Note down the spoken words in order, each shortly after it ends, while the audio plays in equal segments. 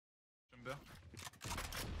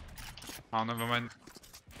Oh, never mind.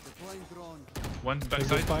 Deploying drone. One Take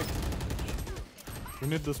the backside. spike. We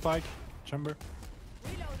need the spike. Chamber.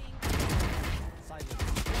 Reloading. Silence.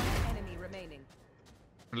 Enemy remaining.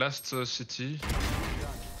 Last CT.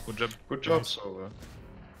 Good job. Good job, so.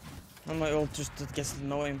 On my ult, just it gets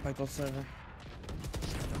no impact whatsoever.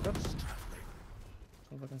 Good.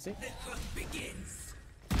 Hope I can see. Begins.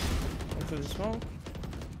 Go through the smoke.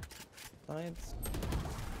 Died.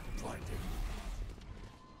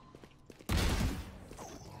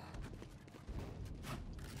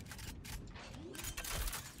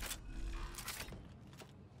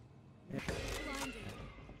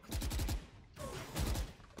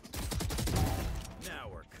 Now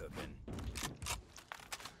we're cooking.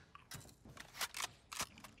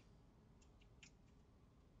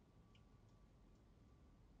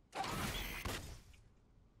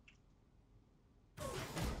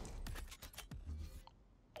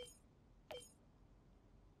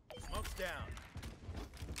 Smoke's down.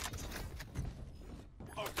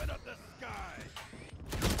 Open up the sky.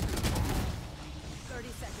 30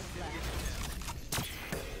 seconds left.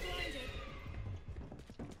 Blinded.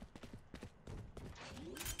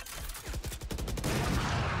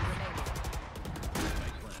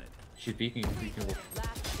 She's peeking.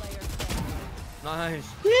 Last player standing. Nice.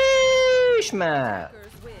 Yeesh, man.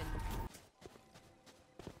 Workers win.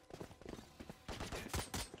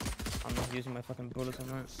 I'm not using my fucking bullets on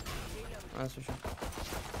that. That's for sure.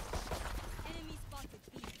 Enemy spotted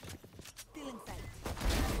B. Still in sight.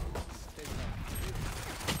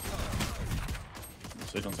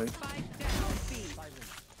 Safe on safe. Spike down B.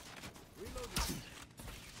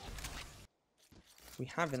 We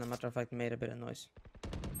have, in a matter of fact, made a bit of noise.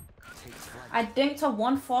 I dinked a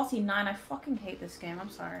 149. I fucking hate this game. I'm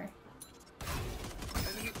sorry.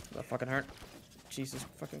 That fucking hurt. Jesus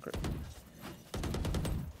fucking Christ.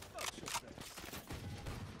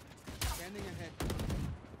 Standing ahead.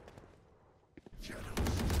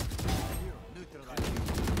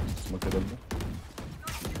 Smoke it up.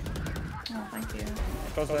 Oh, thank you.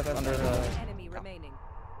 Goes left under the... Enemy remaining.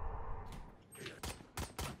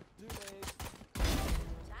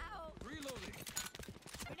 Ciao. Reloading.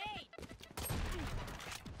 Grenade.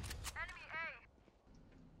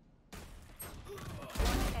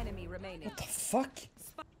 One enemy remaining. What the fuck?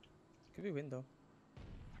 Could be window.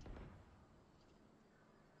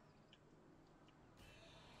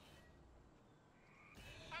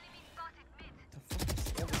 The fuck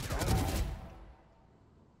is going on?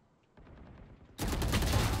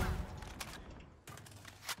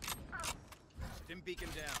 Dim beacon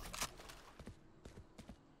down.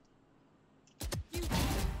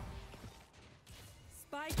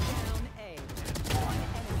 Spike down A. One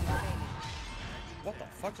enemy remaining. What the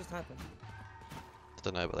fuck just happened? I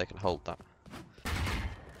don't know, but they can hold that.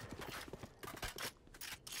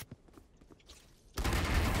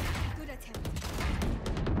 Good attempt.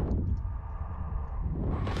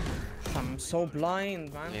 I'm so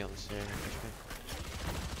blind, man. Neon's here.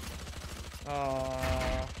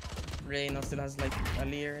 Reyna still has like a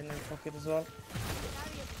leer in her pocket as well.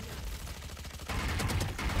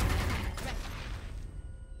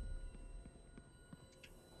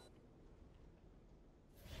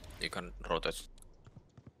 You can rotate.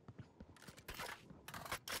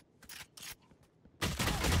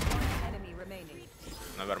 One enemy remaining.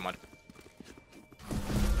 Never mind.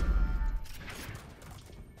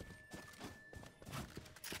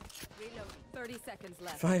 Reload. 30 seconds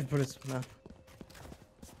left. 5 bullets, man.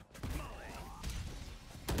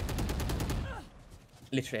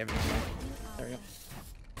 Literally everything. Man. There we go.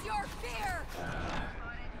 Your fear.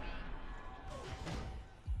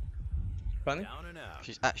 Planning? Down and out.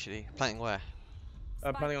 She's actually playing where?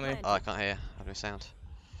 Planning on A. Oh, I can't hear. I have no sound.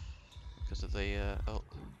 Because of the ult.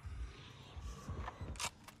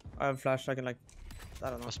 I have flash, I can like... I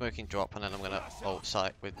don't know. I'm smoking drop and then I'm gonna ult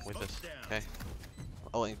site with this. Okay.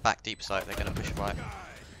 Ulting back deep site, they're gonna push right.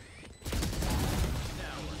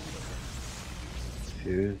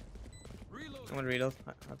 Fuse. I'm gonna reload.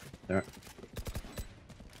 There.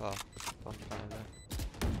 Well, there.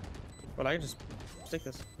 Well, I can just stick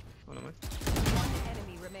this. Oh, no, man. One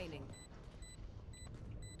enemy remaining.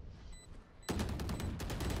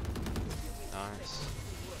 Nice.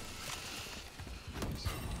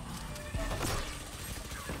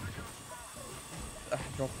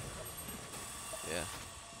 Drop. Yeah.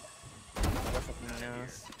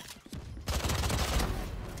 Nice.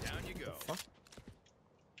 Down you go. Fuck.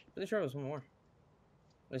 Pretty sure it was one more.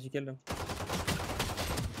 Unless you killed him.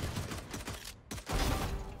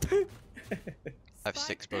 I have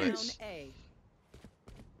 6 bullets. Down A.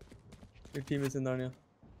 Your team is in Narnia.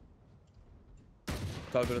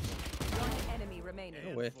 12 bullets. One enemy remaining.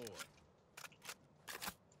 No way.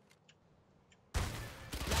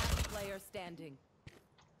 player standing.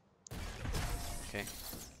 Okay.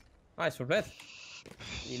 Nice for bed.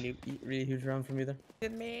 Really huge round from you there.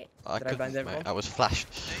 Did me? I Did I blind couldn't, everyone? mate. I was flashed.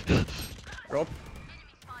 Rob.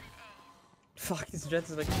 Fuck, this jet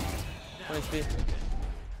is like 1 HP.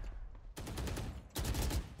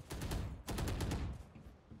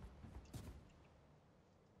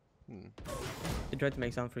 He tried to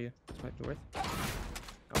make sound for you. This might be worth.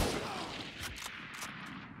 Oh.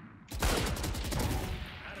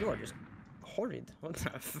 You are just horrid. What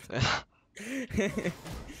the f?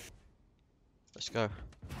 Let's go.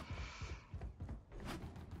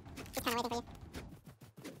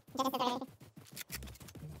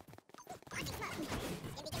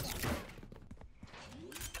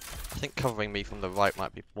 I think covering me from the right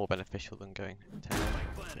might be more beneficial than going 10.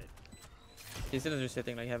 He's still just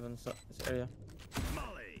sitting like heaven, so this area.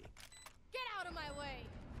 Molly. Get out of my way.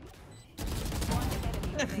 One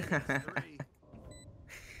enemy remaining.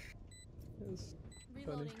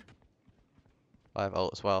 Reloading. I have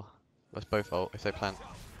ult as well. Let's both ult if they plant.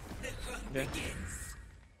 Okay.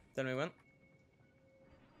 Tell me when.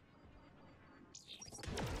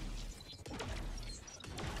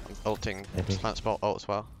 I'm ulting plant spot ult as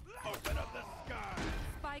well. Open up the sky.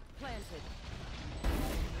 Spike planted.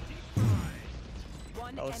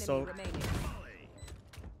 One That was enemy so- remaining. Molly.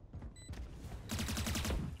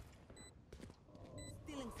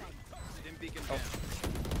 Still inside. Stim beacon down.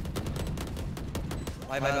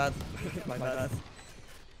 My bad. My bad.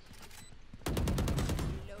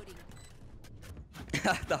 Reloading.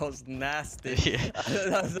 That was nasty. Yeah.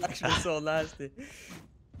 That was actually so nasty.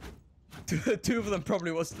 Two of them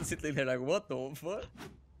probably was sitting there like, what the fuck?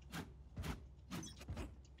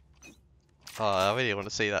 Oh, I really want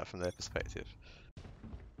to see that from their perspective.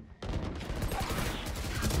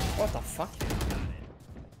 What the fuck?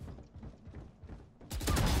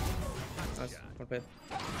 Nice. Well played.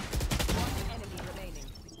 One enemy remaining.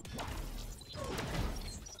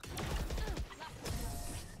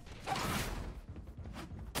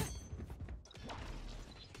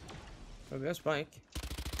 So we have Spike.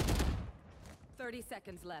 30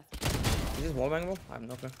 seconds left. Is this wallbangable? I have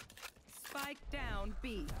no clue. Spike down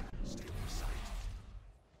B.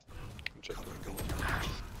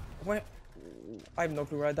 Where? I have no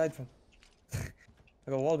clue where I died from.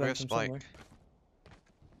 I got wallbang Where's from Spike? somewhere.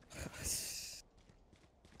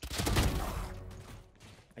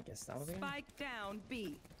 I guess that was it. Spike down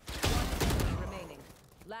B. One enemy remaining.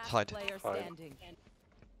 Last Hide. player Hide. standing.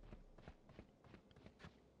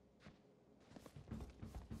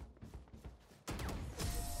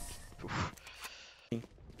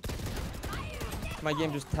 My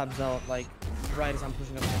game just tabs out like right as I'm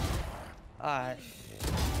pushing up. Ah,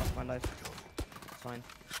 fuck my life. It's fine.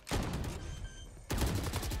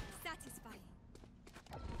 Satisfying.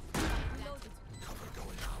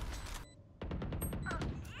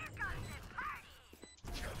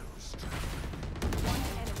 One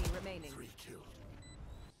enemy remaining.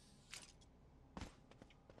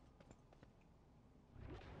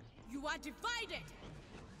 You are divided.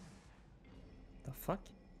 The fuck?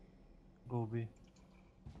 Go B,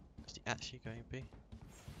 Is he actually going B?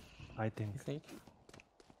 I think. You think?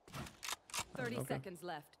 30 Okay. seconds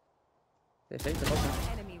left. They think the bottom.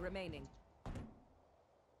 One enemy remaining.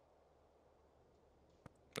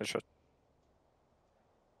 Nice shot.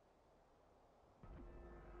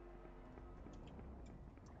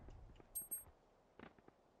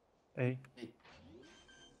 A.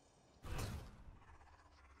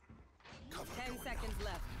 10 seconds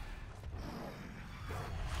left.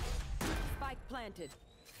 Spike planted.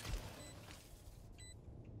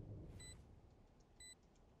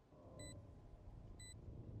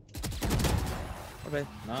 Okay.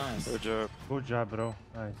 Nice. Good job. Good job, bro.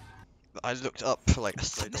 Nice. I looked up for like a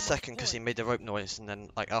second because he made the rope noise, and then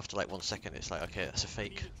like after like 1 second, it's like, okay, that's a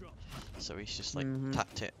fake. So he's just like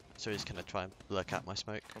tapped it. So he's gonna try and lurk out my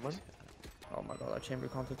smoke. Oh my god, that chamber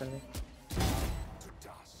content enemy.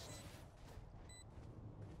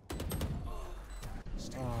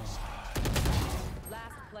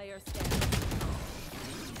 Last player standing.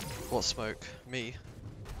 What smoke? Me?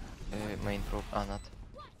 Main probe. Not.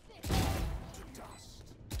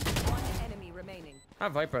 One enemy remaining. Ah,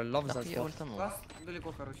 Viper loves that He spot. ultimate.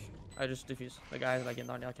 Далеко, короче. I just defuse. The guy is like in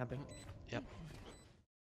Narnia camping. Yep.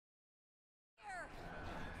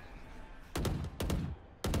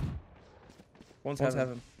 One's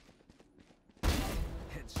heaven.